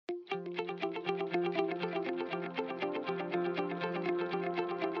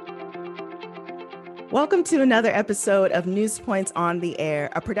Welcome to another episode of News Points on the Air,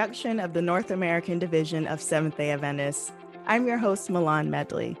 a production of the North American Division of Seventh-day Adventists. I'm your host, Milan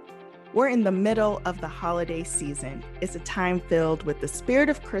Medley. We're in the middle of the holiday season. It's a time filled with the spirit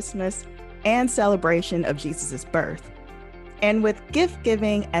of Christmas and celebration of Jesus' birth. And with gift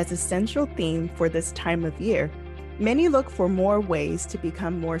giving as a central theme for this time of year, many look for more ways to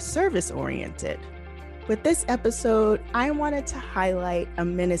become more service-oriented. With this episode, I wanted to highlight a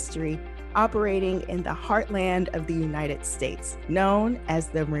ministry operating in the heartland of the United States, known as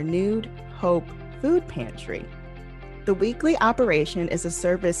the Renewed Hope Food Pantry. The weekly operation is a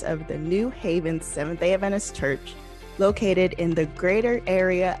service of the New Haven Seventh-day Adventist Church, located in the greater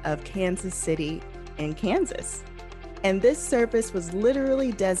area of Kansas City in Kansas. And this service was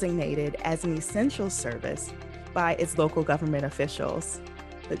literally designated as an essential service by its local government officials.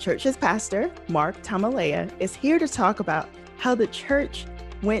 The church's pastor, Mark Tamalea, is here to talk about how the church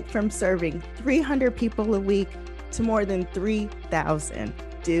went from serving 300 people a week to more than 3,000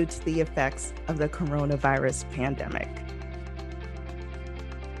 due to the effects of the coronavirus pandemic.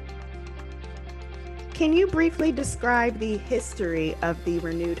 Can you briefly describe the history of the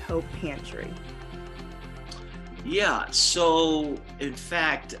Renewed Hope Pantry? Yeah, so in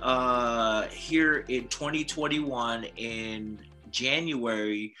fact, here in 2021, in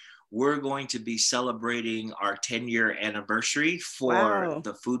January, we're going to be celebrating our 10-year anniversary for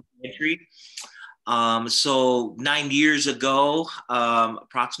the food pantry. So 9 years ago,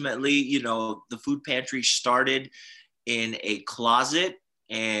 approximately, the food pantry started in a closet,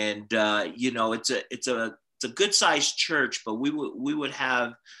 and it's a good sized church, but we would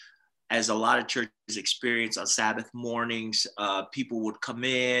have, as a lot of churches experience on Sabbath mornings, people would come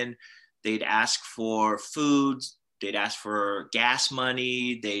in, they'd ask for food. They'd ask for gas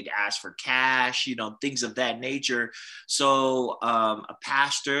money, they'd ask for cash, things of that nature. So a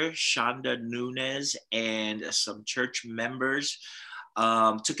pastor, Shonda Nunez, and some church members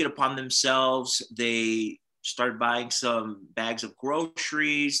took it upon themselves. They started buying some bags of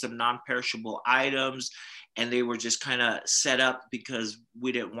groceries, some non-perishable items, and they were just kind of set up because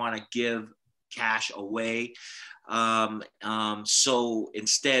we didn't want to give cash away. So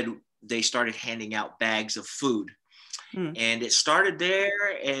instead, they started handing out bags of food. And it started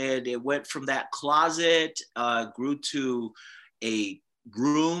there, and it went from that closet, grew to a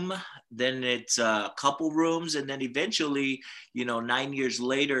room, then it's a couple rooms, and then eventually, 9 years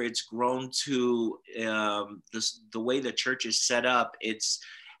later, it's grown to the way the church is set up. It's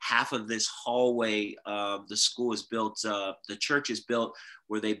half of this hallway. The school is built, the church is built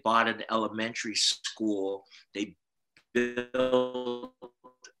where they bought an elementary school. They built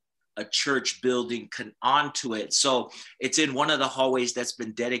a church building onto it. So it's in one of the hallways that's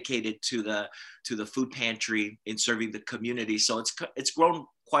been dedicated to the food pantry in serving the community. So it's grown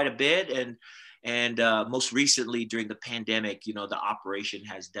quite a bit. And most recently during the pandemic, the operation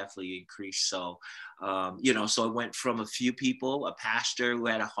has definitely increased. So, so it went from a few people, a pastor who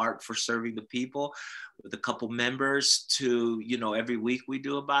had a heart for serving the people with a couple members to, every week we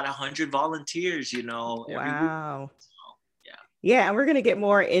do about 100 volunteers, every week. Yeah, and we're going to get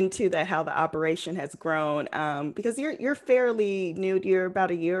more into that, how the operation has grown, because you're fairly new. You're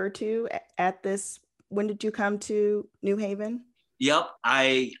about a year or two at this. When did you come to New Haven? Yep,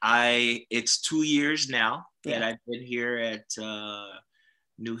 it's 2 years now that I've been here at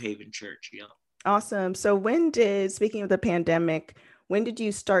New Haven Church. Yep. Awesome. So speaking of the pandemic, when did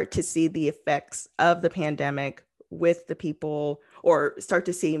you start to see the effects of the pandemic with the people, or start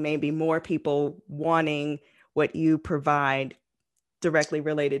to see maybe more people wanting what you provide directly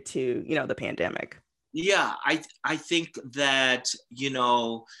related to, the pandemic? Yeah, I think that,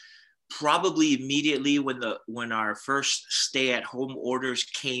 probably immediately when our first stay-at-home orders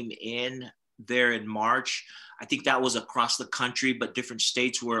came in there in March, I think that was across the country, but different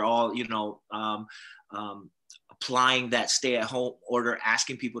states were all, applying that stay-at-home order,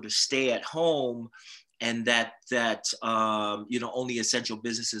 asking people to stay at home, and that only essential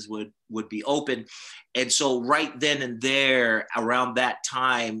businesses would be open. And so right then and there, around that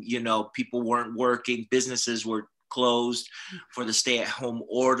time, people weren't working, businesses were closed for the stay-at-home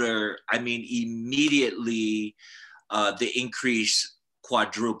order. I mean, immediately the increase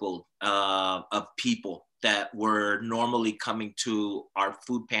quadrupled of people that were normally coming to our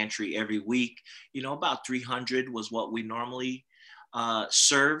food pantry every week. About 300 was what we normally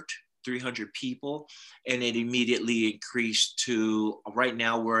served. 300 people, and it immediately increased to, right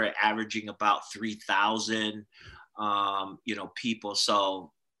now we're averaging about 3,000 people.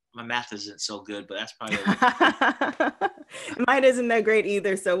 So my math isn't so good, but that's probably mine isn't that great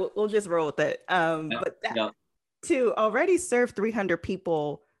either, so we'll just roll with it. But to already serve 300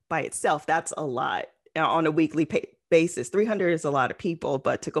 people by itself, that's a lot. on a weekly basis. 300 is a lot of people,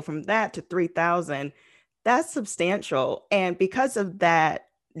 but to go from that to 3,000, that's substantial. And because of that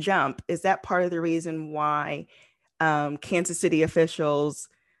jump, is that part of the reason why Kansas City officials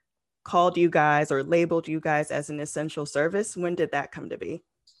called you guys or labeled you guys as an essential service? When did that come to be?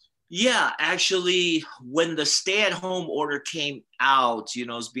 Yeah, actually, when the stay-at-home order came out,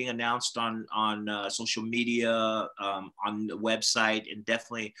 it's being announced on social media, on the website, and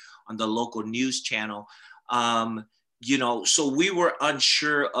definitely on the local news channel. So we were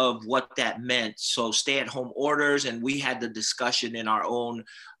unsure of what that meant. So stay-at-home orders, and we had the discussion in our own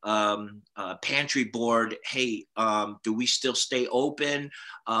pantry board. Hey, do we still stay open?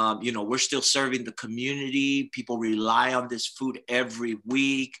 We're still serving the community. People rely on this food every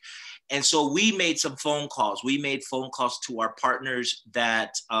week. And so we made some phone calls. We made phone calls to our partners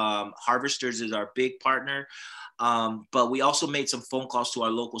that Harvesters is our big partner. But we also made some phone calls to our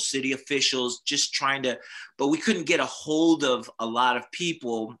local city officials, just but we couldn't get a hold of a lot of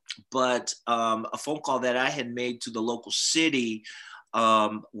people. But a phone call that I had made to the local city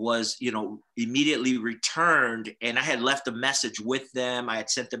was, immediately returned, and I had left a message with them. I had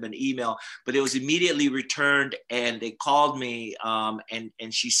sent them an email, but it was immediately returned, and they called me, and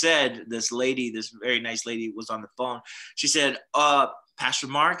she said, this very nice lady was on the phone. She said, Pastor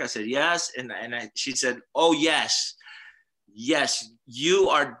Mark? I said, yes. And she said, oh, yes, you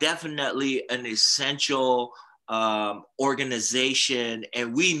are definitely an essential organization,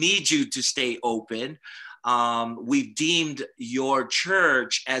 and we need you to stay open. We've deemed your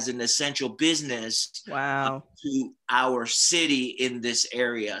church as an essential business. Wow. To our city in this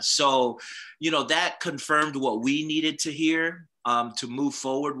area. So, that confirmed what we needed to hear to move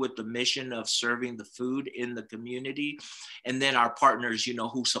forward with the mission of serving the food in the community. And then our partners,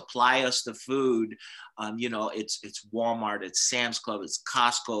 who supply us the food, it's Walmart, it's Sam's Club, it's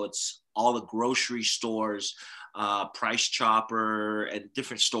Costco, it's all the grocery stores, Price Chopper, and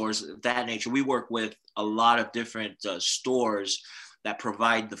different stores of that nature. We work with a lot of different stores that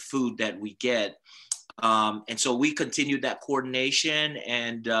provide the food that we get. And so we continued that coordination,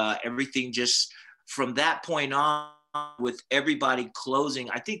 and everything just from that point on, with everybody closing.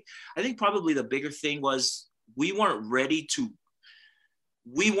 I think probably the bigger thing was we weren't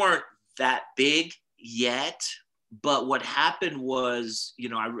that big yet. But what happened was,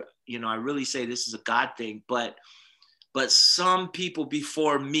 I really say this is a God thing, but some people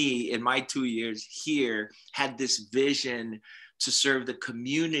before me in my 2 years here had this vision to serve the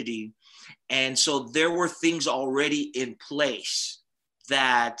community. And so there were things already in place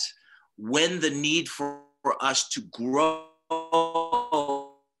that when the need for us to grow,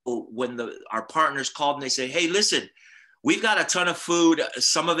 when our partners called and they say, hey, listen, we've got a ton of food.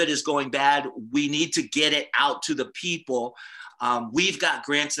 Some of it is going bad. We need to get it out to the people. We've got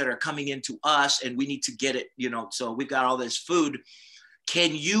grants that are coming into us, and we need to get it, so we've got all this food.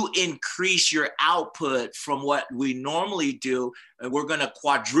 Can you increase your output from what we normally do? And we're going to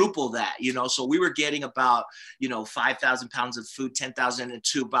quadruple that, So we were getting about, 5,000 pounds of food, 10,000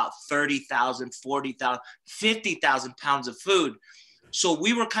 to about 30,000, 40,000, 50,000 pounds of food. So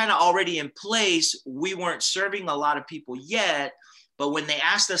we were kind of already in place. We weren't serving a lot of people yet. But when they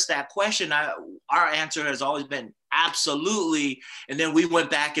asked us that question, our answer has always been absolutely. And then we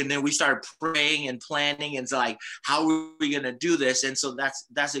went back and then we started praying and planning, and it's like, how are we going to do this? And so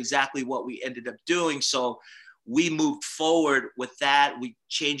that's exactly what we ended up doing. So we moved forward with that. We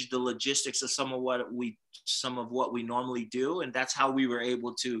changed the logistics of some of what we normally do. And that's how we were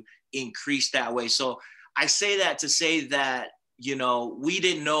able to increase that way. So I say that to say that, we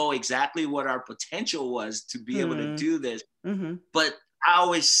didn't know exactly what our potential was to be able to do this. Mm-hmm. But I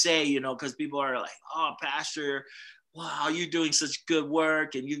always say, because people are like, oh, Pastor, wow, you're doing such good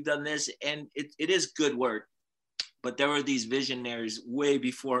work and you've done this. And it is good work. But there were these visionaries way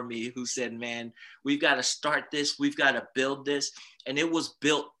before me who said, man, we've got to start this. We've got to build this. And it was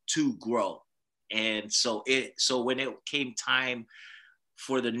built to grow. And so when it came time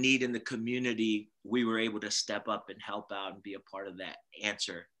for the need in the community, we were able to step up and help out and be a part of that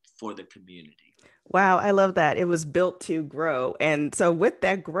answer for the community. Wow, I love that. It was built to grow. And so with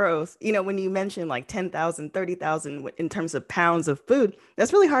that growth, when you mentioned like 10,000, 30,000 in terms of pounds of food,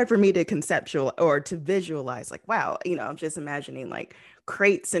 that's really hard for me to conceptual or to visualize. Like, wow, I'm just imagining like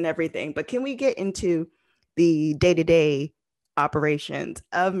crates and everything. But can we get into the day-to-day operations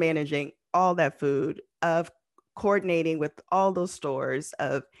of managing all that food, of coordinating with all those stores,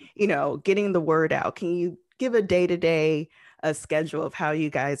 of, getting the word out? Can you give a day-to-day schedule of how you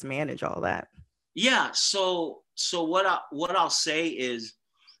guys manage all that? Yeah. So what I'll say is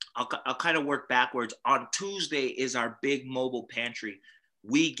I'll kind of work backwards. On Tuesday is our big mobile pantry.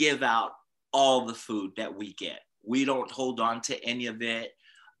 We give out all the food that we get. We don't hold on to any of it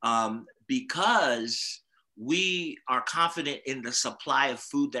because we are confident in the supply of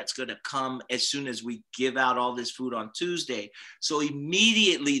food that's going to come as soon as we give out all this food on Tuesday. So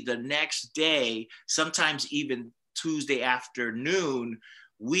immediately the next day, sometimes even Tuesday afternoon,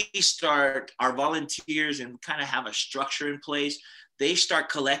 we start, our volunteers, and kind of have a structure in place. They start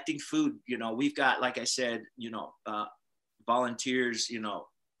collecting food. You know, we've got, like I said, volunteers,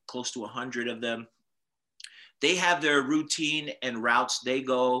 close to 100 of them. They have their routine and routes. They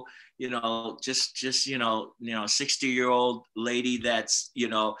go, just 60-year-old lady that's,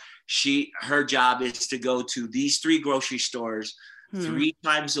 her job is to go to these 3 grocery stores 3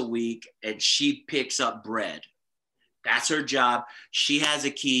 times a week, and she picks up bread. That's her job. She has a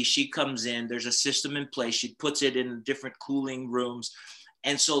key. She comes in. There's a system in place. She puts it in different cooling rooms.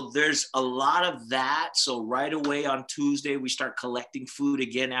 And so there's a lot of that. So right away on Tuesday, we start collecting food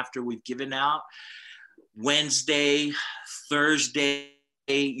again after we've given out. Wednesday, Thursday,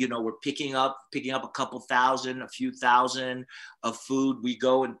 we're picking up a couple thousand, a few thousand of food. We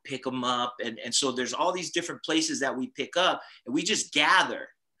go and pick them up. And so there's all these different places that we pick up, and we just gather.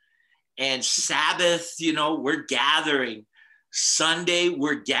 And Sabbath, we're gathering. Sunday,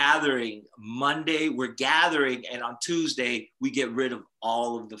 we're gathering. Monday, we're gathering. And on Tuesday, we get rid of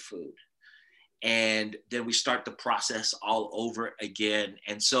all of the food. And then we start the process all over again.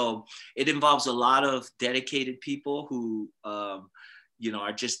 And so it involves a lot of dedicated people who,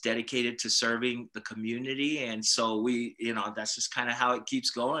 are just dedicated to serving the community. And so we, that's just kind of how it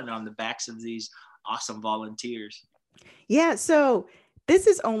keeps going on the backs of these awesome volunteers. Yeah. So this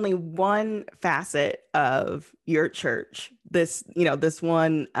is only one facet of your church, this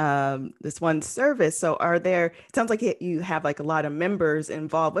one service. So it sounds like you have like a lot of members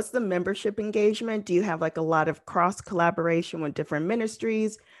involved. What's the membership engagement? Do you have like a lot of cross collaboration with different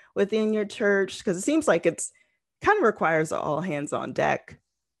ministries within your church? Because it seems like it's kind of requires all hands on deck.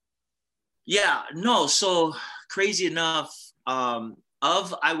 Yeah, no. So crazy enough,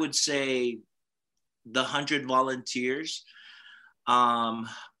 I would say the 100 volunteers,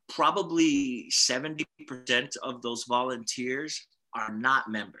 probably 70% of those volunteers are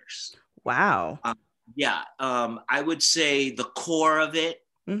not members. Wow. I would say the core of it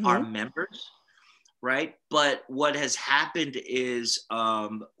are members, right? But what has happened is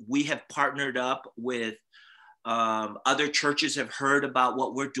we have partnered up with other churches have heard about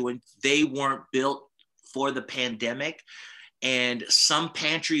what we're doing. They weren't built for the pandemic. And some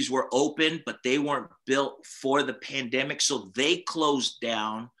pantries were open, but they weren't built for the pandemic. So they closed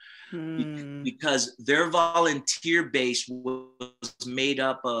down because their volunteer base was made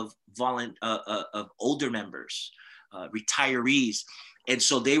up of older members, retirees. And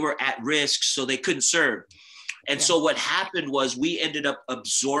so they were at risk, so they couldn't serve. And so what happened was we ended up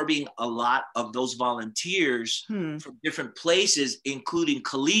absorbing a lot of those volunteers from different places, including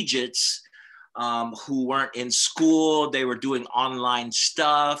collegiates, who weren't in school. They were doing online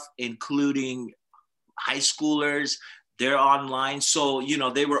stuff, including high schoolers. They're online. So,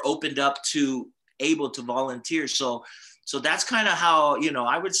 they were opened up able to volunteer. So that's kind of how,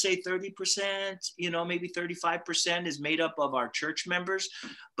 I would say 30%, maybe 35% is made up of our church members.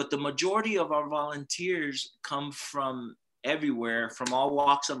 But the majority of our volunteers come from everywhere, from all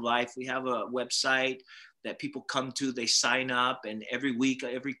walks of life. We have a website that people come to, they sign up, and every week,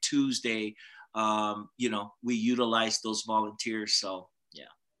 every Tuesday, we utilize those volunteers. So, yeah.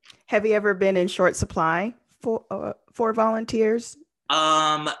 Have you ever been in short supply for volunteers? So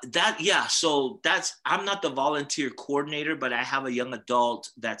I'm not the volunteer coordinator, but I have a young adult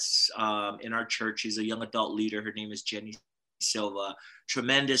that's in our church. She's a young adult leader. Her name is Jenny Silva,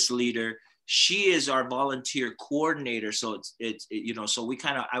 tremendous leader. She is our volunteer coordinator. So so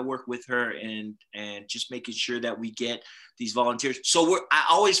I work with her and just making sure that we get these volunteers. So I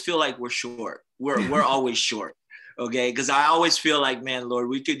always feel like we're short. We're always short. Okay. Cause I always feel like, man, Lord,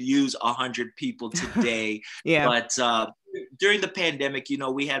 we could use 100 people today. Yeah. But during the pandemic,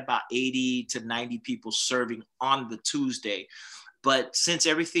 we had about 80 to 90 people serving on the Tuesday. But since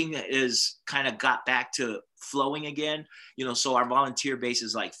everything is kind of got back to flowing again, so our volunteer base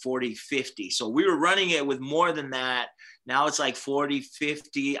is like 40, 50. So we were running it with more than that. Now it's like 40,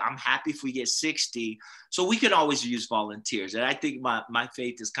 50. I'm happy if we get 60. So we can always use volunteers. And I think my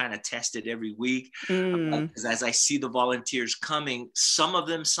faith is kind of tested every week. Because as I see the volunteers coming, some of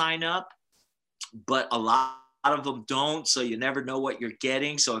them sign up, but a lot of them don't. So you never know what you're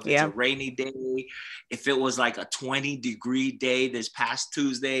getting. So if it's a rainy day, if it was like a 20-degree day this past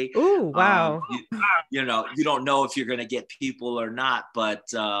Tuesday, ooh, wow. You don't know if you're going to get people or not, but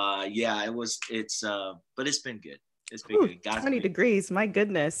but it's been good. It's bigger. Ooh, It got to 20 be. degrees, my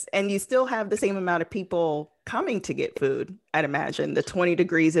goodness. And you still have the same amount of people coming to get food, I'd imagine. The 20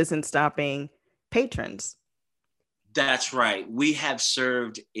 degrees isn't stopping patrons. That's right. We have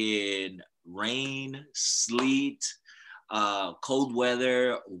served in rain, sleet, cold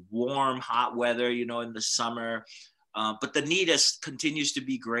weather, warm, hot weather, in the summer. But the need continues to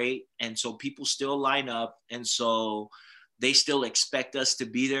be great. And so people still line up. And so they still expect us to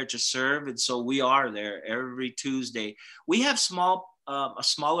be there to serve. And so we are there every Tuesday. We have a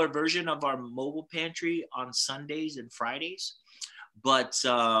smaller version of our mobile pantry on Sundays and Fridays. But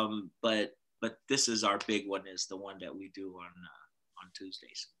this is our big one, is the one that we do on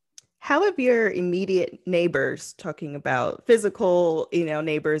Tuesdays. How have your immediate neighbors, talking about physical,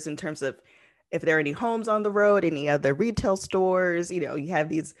 neighbors in terms of if there are any homes on the road, any other retail stores, you have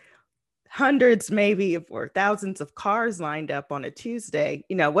these hundreds maybe or thousands of cars lined up on a Tuesday.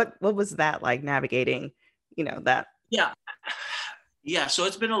 What was that like navigating, that? Yeah, so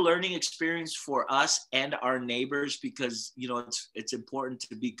it's been a learning experience for us and our neighbors because it's important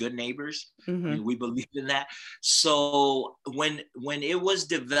to be good neighbors. Mm-hmm. I mean, we believe in that. So when it was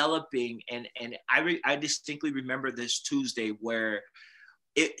developing, and I distinctly remember this Tuesday where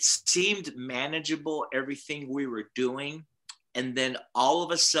it seemed manageable, everything we were doing, and then all of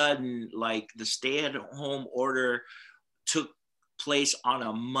a sudden, like, the stay-at-home order took place on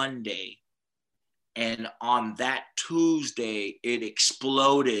a Monday. And on that Tuesday, it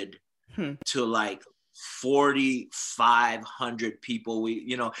exploded to like 4,500 people. We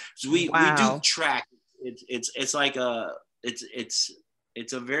do track. It's like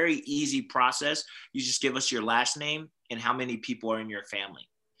it's a very easy process. You just give us your last name and how many people are in your family.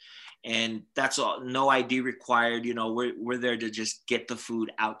 And that's all, no ID required. We're there to just get the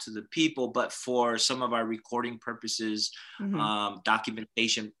food out to the people. But for some of our recording purposes,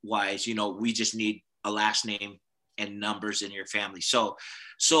 documentation wise, we just need a last name and numbers in your family. So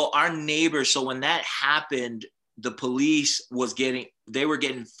our neighbors, so when that happened, the police they were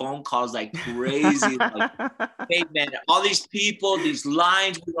getting phone calls like crazy. Like, hey man, all these people, these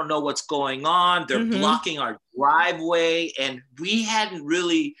lines, we don't know what's going on. They're blocking our driveway. And we hadn't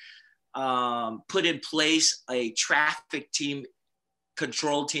really put in place a traffic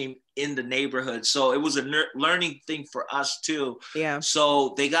control team in the neighborhood. So it was a learning thing for us too. Yeah.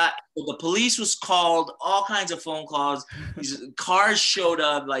 So the police was called, all kinds of phone calls. These cars showed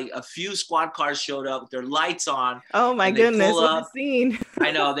up, like a few squad cars showed up with their lights on. Oh my goodness, what a scene.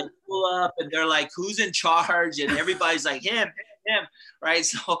 I know, they pull up and they're like, who's in charge? And everybody's like, him, right?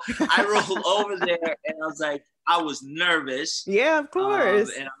 So I rolled over there and I was nervous. Yeah, of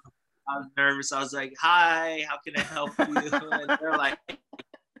course. And I was nervous. I was like, hi, how can I help you? And they're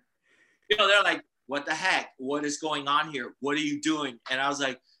like, what the heck? What is going on here? What are you doing? And I was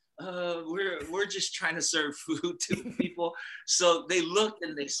like, we're just trying to serve food to people. So they looked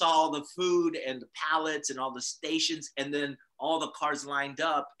and they saw all the food and the pallets and all the stations, and then all the cars lined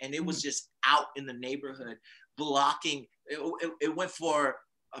up, and it was just out in the neighborhood blocking. It went for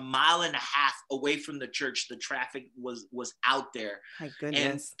a mile and a half away from the church. The traffic was out there. My goodness.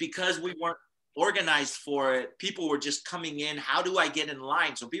 And because we weren't organized for it, people were just coming in. How do I get in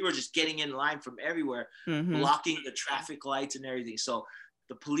line? So people were just getting in line from everywhere, blocking the traffic lights and everything. So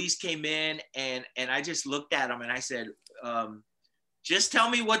the police came in, and I just looked at them and I said, just tell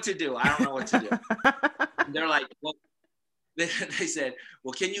me what to do. I don't know what to do. And they're like, well, they said,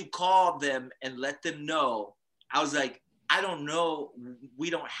 well, can you call them and let them know? I was like, I don't know. We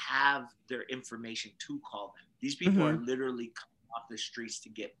don't have their information to call them. These people are literally coming off the streets to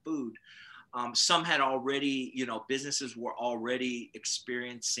get food. Some had already, businesses were already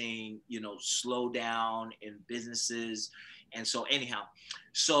experiencing, slowdown in businesses. And so anyhow,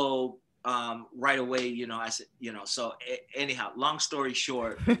 right away, I said, anyhow, long story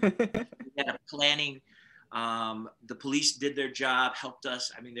short, we had a planning. The police did their job, helped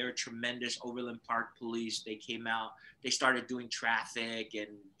us. I mean, they were tremendous. Overland Park police. They came out, they started doing traffic and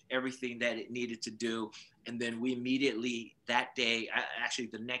everything that it needed to do. And then we immediately that day, actually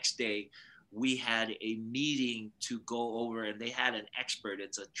the next day, we had a meeting to go over, and they had an expert.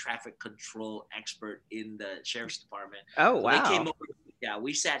 It's a traffic control expert in the sheriff's department. Oh, so wow. They came over. Yeah,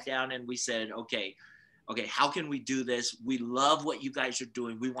 we sat down and we said, okay, how can we do this? We love what you guys are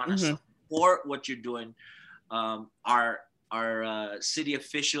doing. We want to support what you're doing. Our city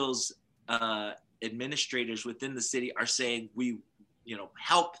officials, administrators within the city are saying we,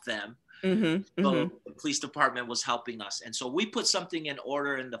 help them. So the police department was helping us. And so we put something in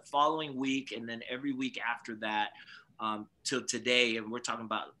order in the following week, and then every week after that, till today. And we're talking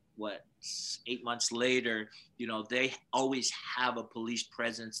about 8 months later, they always have a police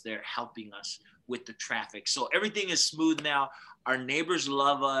presence there helping us with the traffic. So everything is smooth now. Our neighbors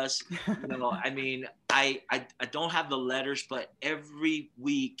love us. I mean, I don't have the letters, but every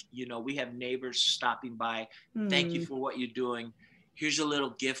week, we have neighbors stopping by. Thank you for what you're doing. Here's a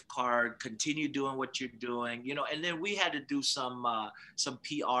little gift card. Continue doing what you're doing, and then we had to do some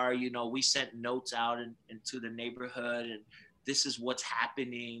PR. We sent notes out into the neighborhood, and this is what's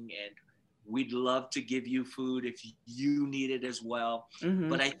happening, and we'd love to give you food if you need it as well.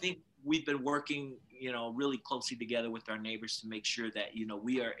 But I think we've been working, really closely together with our neighbors to make sure that,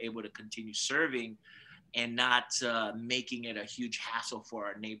 we are able to continue serving and not making it a huge hassle for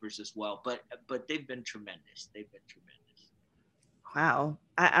our neighbors as well. But they've been tremendous. Wow.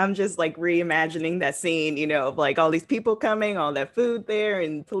 I'm just like reimagining that scene, of like all these people coming, all that food there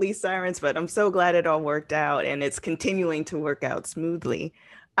and police sirens, but I'm so glad it all worked out and it's continuing to work out smoothly.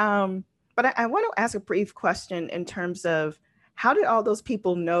 But I want to ask a brief question in terms of how did all those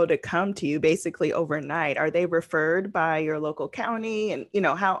people know to come to you basically overnight? Are they referred by your local county? And,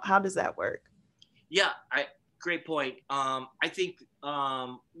 how does that work? Yeah, great point. I think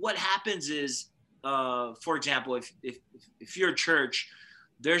what happens is, for example, if you're a church,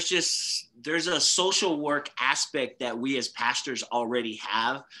 there's a social work aspect that we as pastors already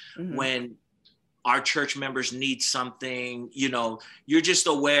have. When our church members need something, you're just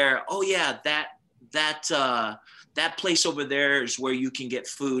aware, oh yeah, that place over there is where you can get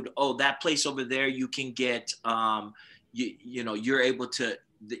food. Oh, that place over there, you can get, you're able to,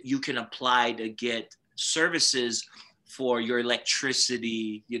 you can apply to get services for your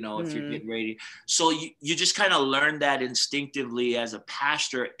electricity, if you're getting ready. So you just kind of learn that instinctively as a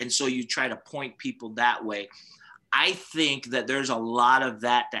pastor. And so you try to point people that way. I think that there's a lot of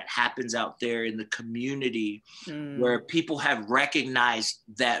that happens out there in the community where people have recognized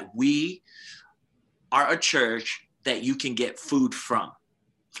that we are a church that you can get food from.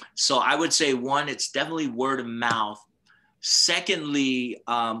 So I would say, one, it's definitely word of mouth. Secondly,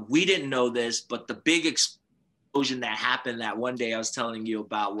 we didn't know this, but the big explosion that happened that one day I was telling you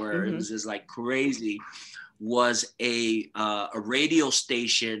about, where it was just like crazy, was a radio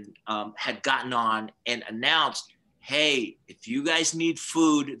station had gotten on and announced, hey, if you guys need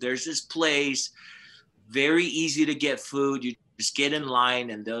food, there's this place, very easy to get food. You just get in line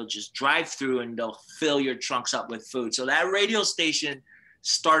and they'll just drive through and they'll fill your trunks up with food. So that radio station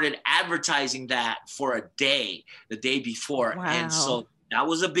started advertising that for a day, the day before. Wow. And so that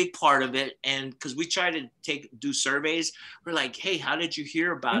was a big part of it. And because we try to do surveys, we're like, hey, how did you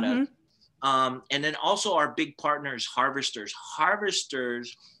hear about us? And then also our big partner is Harvesters.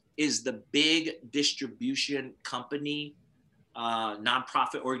 Harvesters is the big distribution company,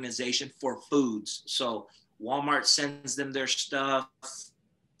 nonprofit organization for foods. So Walmart sends them their stuff.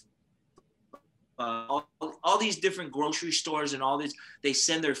 All these different grocery stores and all this, they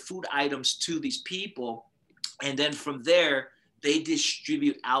send their food items to these people. And then from there, they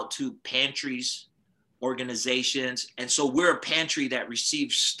distribute out to pantries, organizations. And so we're a pantry that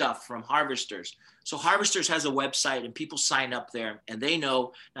receives stuff from Harvesters. So Harvesters has a website and people sign up there and they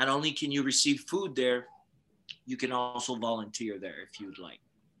know not only can you receive food there, you can also volunteer there if you'd like.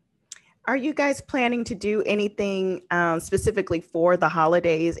 Are you guys planning to do anything specifically for the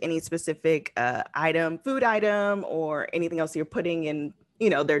holidays? Any specific food item or anything else you're putting in,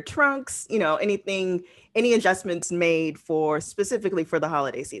 their trunks, any adjustments made specifically for the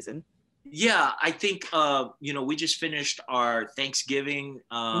holiday season? Yeah, I think, we just finished our Thanksgiving,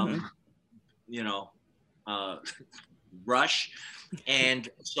 rush. And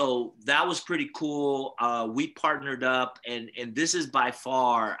so that was pretty cool. We partnered up and this is by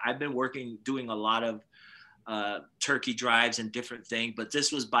far, I've been doing a lot of turkey drives and different things, but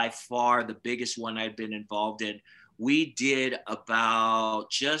this was by far the biggest one I've been involved in. We did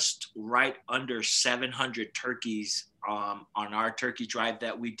about just right under 700 turkeys on our turkey drive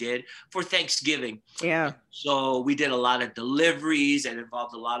that we did for Thanksgiving. Yeah. So we did a lot of deliveries and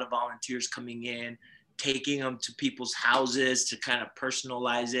involved a lot of volunteers coming in, taking them to people's houses to kind of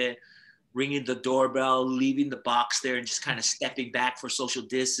personalize it, ringing the doorbell, leaving the box there and just kind of stepping back for social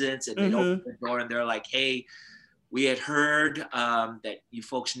distance. And they open the door and they're like, hey, we had heard that you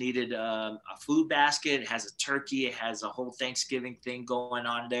folks needed a food basket. It has a turkey. It has a whole Thanksgiving thing going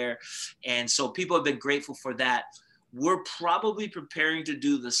on there. And so people have been grateful for that. We're probably preparing to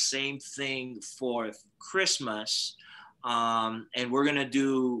do the same thing for Christmas. And we're going to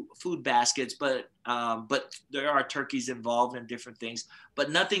do food baskets, but But there are turkeys involved in different things,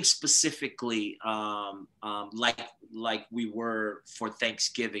 but nothing specifically like we were for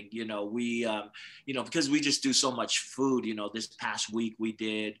Thanksgiving. Because we just do so much food. This past week we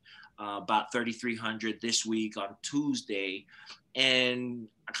did about 3,300 this week on Tuesday. And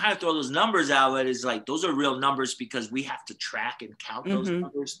I kind of throw those numbers out, but it's like, those are real numbers because we have to track and count those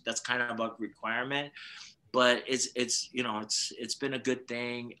numbers. That's kind of a requirement, but it's been a good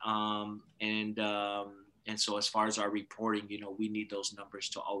thing. And so as far as our reporting, we need those numbers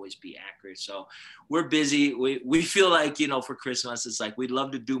to always be accurate. So we're busy. We feel like, for Christmas, it's like, we'd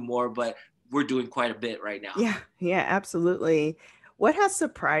love to do more, but we're doing quite a bit right now. Yeah, absolutely. What has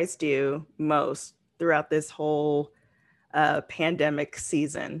surprised you most throughout this whole pandemic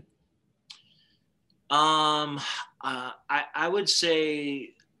season? I would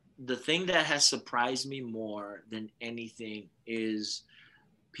say the thing that has surprised me more than anything is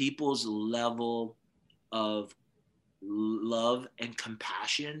people's level of love and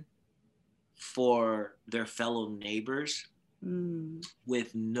compassion for their fellow neighbors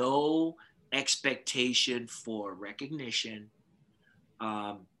with no expectation for recognition,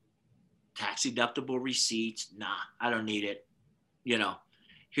 tax deductible receipts. Nah, I don't need it.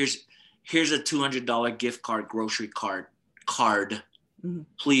 Here's a $200 gift card, grocery card.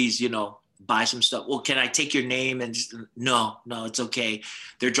 Please, buy some stuff. Well, can I take your name? And no, it's okay.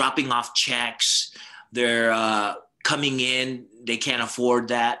 They're dropping off checks. They're coming in. They can't afford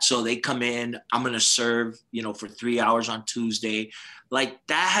that. So they come in. I'm going to serve, for 3 hours on Tuesday. Like,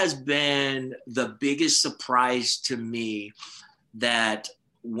 that has been the biggest surprise to me, that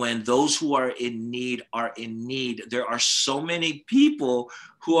when those who are in need, there are so many people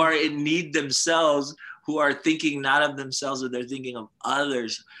who are in need themselves, who are thinking not of themselves, but they're thinking of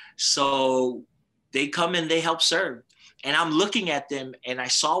others. So they come and they help serve. And I'm looking at them and I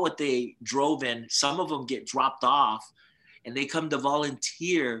saw what they drove in. Some of them get dropped off and they come to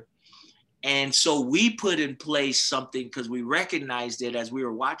volunteer. And so we put in place something, because we recognized it as we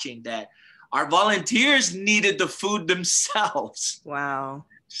were watching, that our volunteers needed the food themselves. Wow.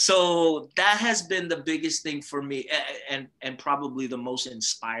 So that has been the biggest thing for me, and probably the most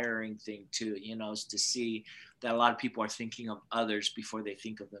inspiring thing too, is to see that a lot of people are thinking of others before they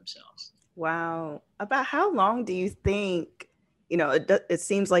think of themselves. Wow. About how long do you think, it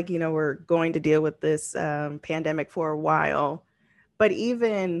seems like, we're going to deal with this pandemic for a while, but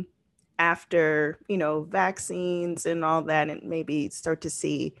even after, vaccines and all that, and maybe start to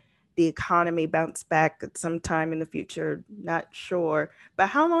see the economy bounce back at some time in the future, not sure. But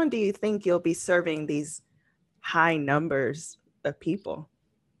how long do you think you'll be serving these high numbers of people?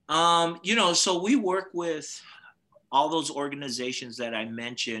 So we work with all those organizations that I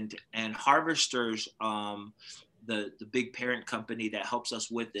mentioned, and Harvesters, the big parent company that helps us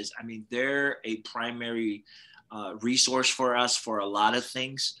with this. I mean, they're a primary resource for us for a lot of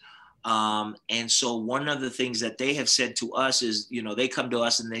things. And so one of the things that they have said to us is, they come to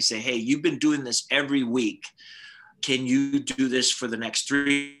us and they say, hey, you've been doing this every week. Can you do this for the next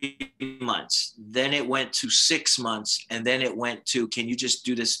 3 months? Then it went to 6 months. And then it went to, can you just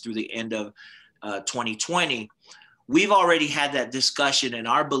do this through the end of 2020? We've already had that discussion. And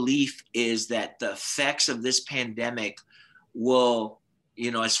our belief is that the effects of this pandemic will,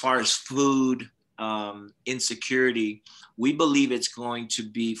 as far as food, insecurity, we believe it's going to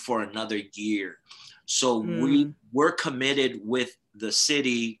be for another year. So we're committed with the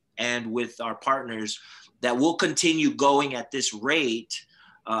city and with our partners that we'll continue going at this rate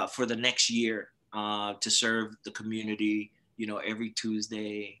for the next year to serve the community, every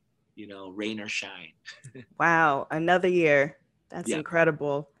Tuesday, rain or shine. Wow, another year. That's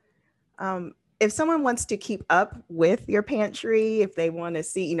incredible. If someone wants to keep up with your pantry, if they want to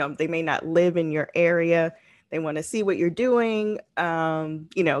see, they may not live in your area, they want to see what you're doing, go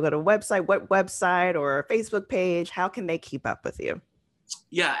to what website or Facebook page, how can they keep up with you?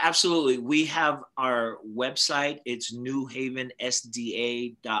 Yeah, absolutely. We have our website. It's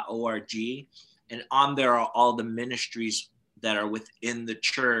newhavensda.org. And on there are all the ministries that are within the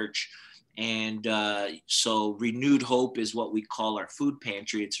church. And so Renewed Hope is what we call our food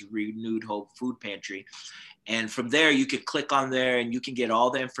pantry. It's Renewed Hope Food Pantry. And from there, you can click on there and you can get all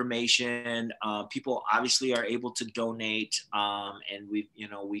the information. People obviously are able to donate, and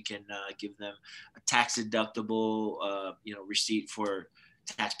we can give them a tax deductible, receipt for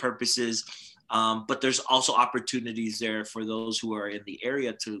tax purposes. But there's also opportunities there for those who are in the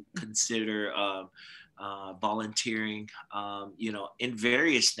area to consider volunteering, in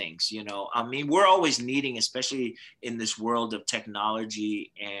various things. I mean, we're always needing, especially in this world of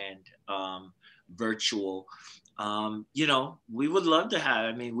technology and virtual, we would love to have,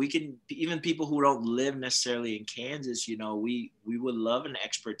 I mean, we can, even people who don't live necessarily in Kansas, we would love an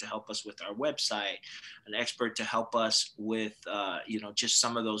expert to help us with our website, an expert to help us with, just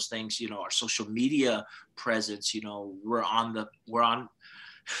some of those things, our social media presence, I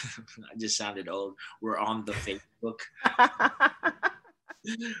just sounded old. We're on the Facebook.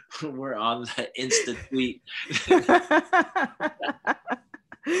 We're on the Insta tweet.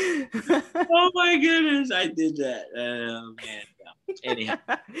 Oh my goodness, I did that. Man. Yeah. Anyhow,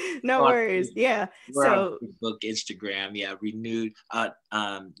 no worries. Yeah. We're on Facebook, Instagram. Yeah, renewed.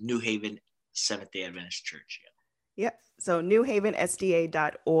 New Haven Seventh-day Adventist Church. Yeah. Yep. So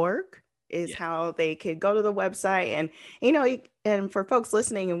newhavensda.org is how they could go to the website, and and for folks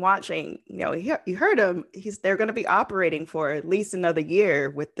listening and watching, you heard him. They're going to be operating for at least another year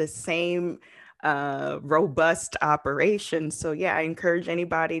with the same robust operation. So yeah, I encourage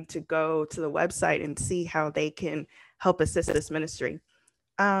anybody to go to the website and see how they can help assist this ministry.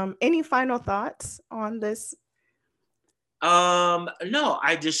 Any final thoughts on this? No,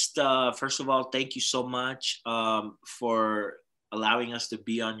 I just, first of all, thank you so much, for allowing us to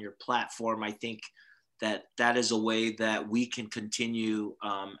be on your platform. I think that is a way that we can continue,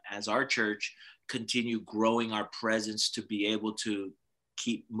 as our church, continue growing our presence to be able to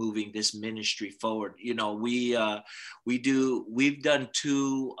keep moving this ministry forward. We've done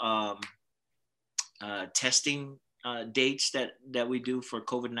 2 testing dates that we do for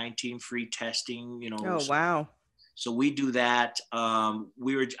COVID-19 free testing. Oh wow! So we do that.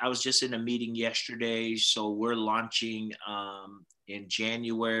 I was just in a meeting yesterday, so we're launching in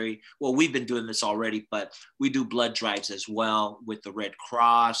January. Well, we've been doing this already, but we do blood drives as well with the Red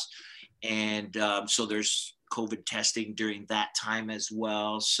Cross, and so there's COVID testing during that time as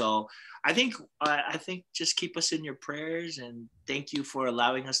well. So I think just keep us in your prayers, and thank you for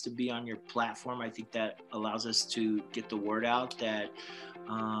allowing us to be on your platform. I think that allows us to get the word out that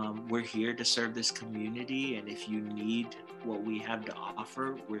we're here to serve this community, and if you need what we have to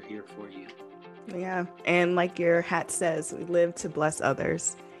offer, we're here for you. Yeah, and like your hat says, we live to bless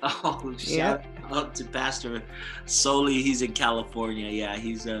others. Oh, shout out to Pastor Soli. He's in California. Yeah,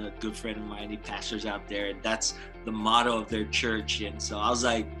 he's a good friend of mine. He pastors out there, and that's the motto of their church. And so I was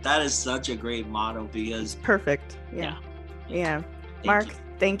like, that is such a great motto, because perfect. Yeah. Mark,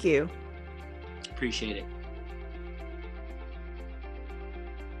 thank you. Appreciate it.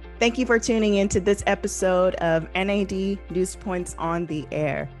 Thank you for tuning into this episode of NAD News Points on the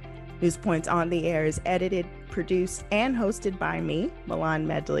Air. News Points on the Air is edited, produced, and hosted by me, Milan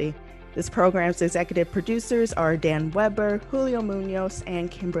Medley. This program's executive producers are Dan Weber, Julio Munoz, and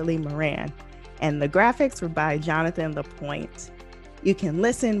Kimberly Moran. And the graphics were by Jonathan Lapointe. You can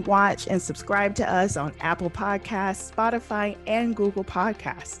listen, watch, and subscribe to us on Apple Podcasts, Spotify, and Google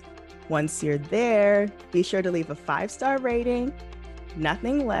Podcasts. Once you're there, be sure to leave a 5-star rating,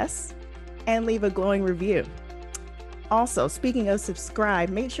 nothing less, and leave a glowing review. Also, speaking of subscribe,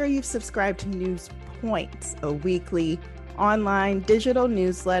 make sure you've subscribed to News Points, a weekly online digital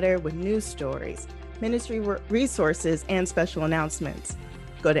newsletter with news stories, ministry resources, and special announcements.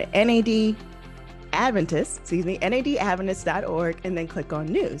 Go to NADadventist.org, and then click on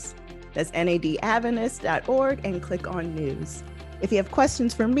news. That's NADadventist.org and click on news. If you have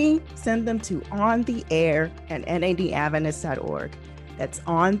questions for me, send them to ontheair@NADadventist.org. That's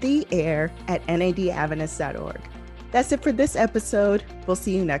ontheair@NADadventist.org. That's it for this episode. We'll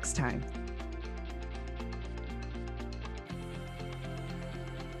see you next time.